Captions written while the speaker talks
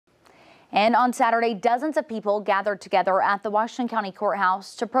And on Saturday, dozens of people gathered together at the Washington County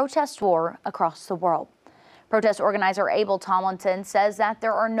Courthouse to protest war across the world. Protest organizer Abel Tomlinson says that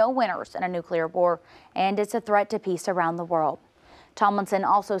there are no winners in a nuclear war, and it's a threat to peace around the world. Tomlinson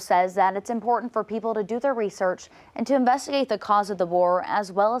also says that it's important for people to do their research and to investigate the cause of the war,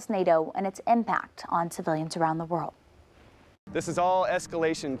 as well as NATO and its impact on civilians around the world. This is all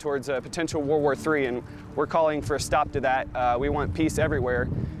escalation towards a potential World War III, and we're calling for a stop to that. We want peace everywhere.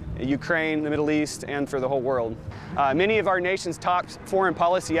 Ukraine, the Middle East, and for the whole world. Many of our nation's top foreign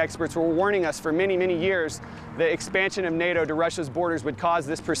policy experts were warning us for many, many years the expansion of NATO to Russia's borders would cause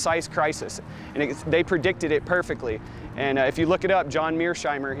this precise crisis, and they predicted it perfectly. And if you look it up, John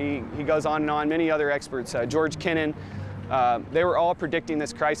Mearsheimer, he goes on and on, many other experts, George Kennan, they were all predicting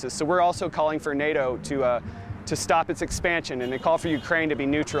this crisis. So we're also calling for NATO to stop its expansion, and they call for Ukraine to be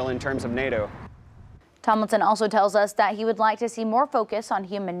neutral in terms of NATO. Tomlinson also tells us that he would like to see more focus on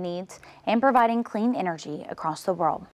human needs and providing clean energy across the world.